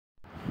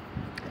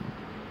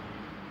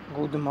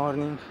Good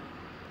morning,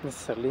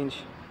 Mr. Lynch.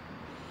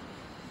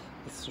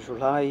 It's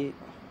July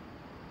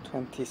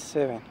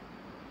 27,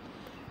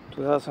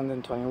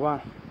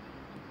 2021,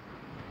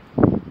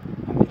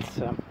 and it's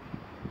on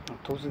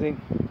Tuesday.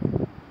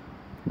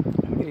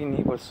 I'm here in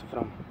Naples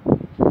from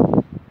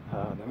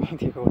the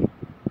mythical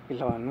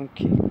Villa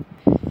Vannucchi.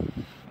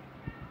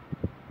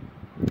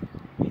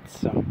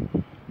 It's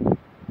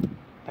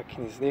like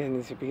in this day, in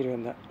this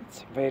period,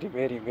 it's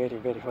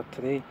very hot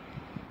today.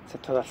 It's a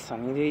total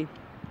sunny day.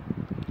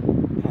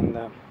 And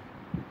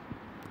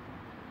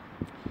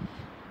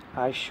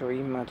I show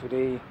him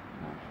today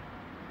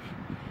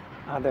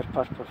other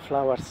purple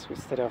flowers,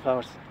 wisteria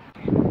flowers.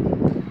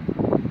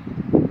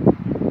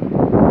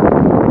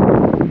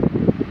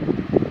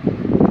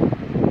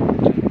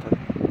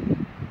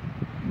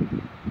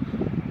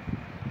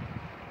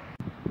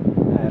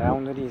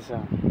 Around this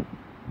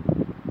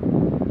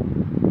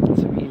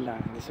it's a villa.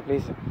 In this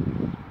place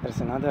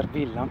there's another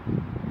villa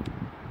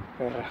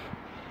where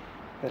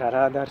there are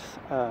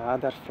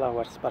other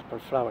flowers, purple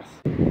flowers.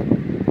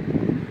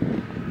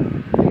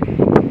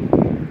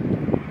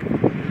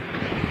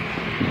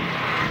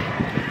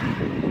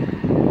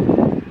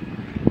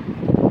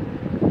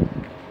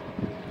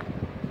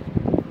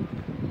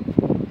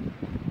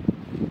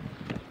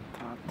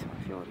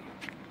 Fiori.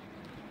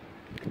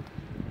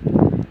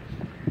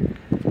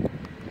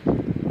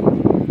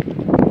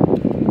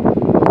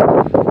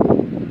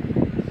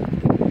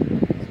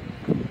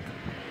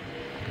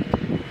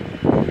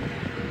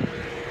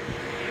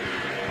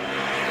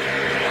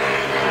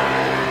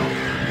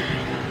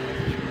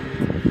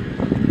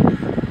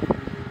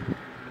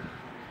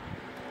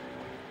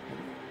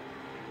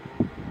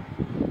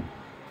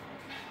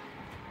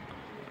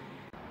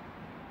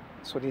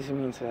 So this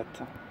means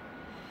that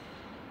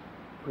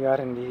we are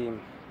in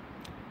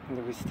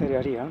the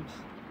Wisteria realms,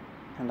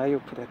 and I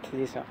hope that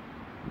this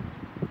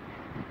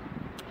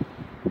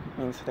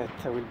means that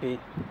there will be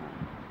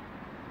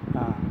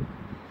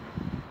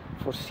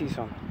fourth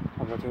season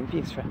of the Twin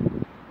Peaks.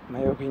 In my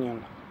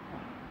opinion,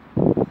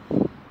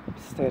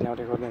 Wisteria,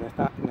 Recording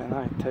the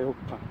Night, I hope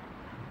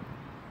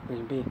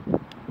will be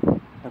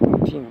the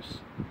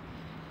continuous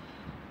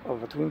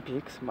of the Twin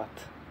Peaks,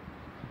 but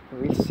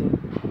we will see.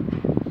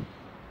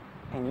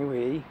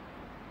 Anyway,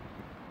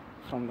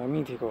 from the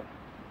mythical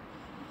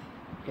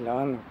Villa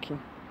Vannucchi,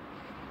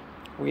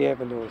 we have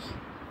those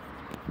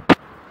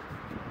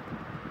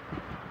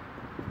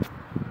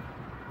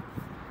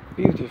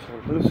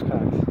beautiful blue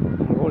skies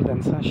and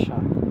golden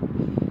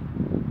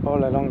sunshine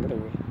all along the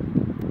way.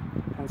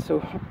 And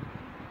so,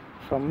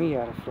 from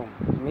here, from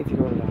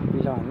mythical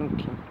Villa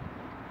Vannucchi,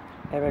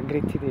 have a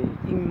great day,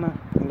 him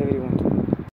and everyone.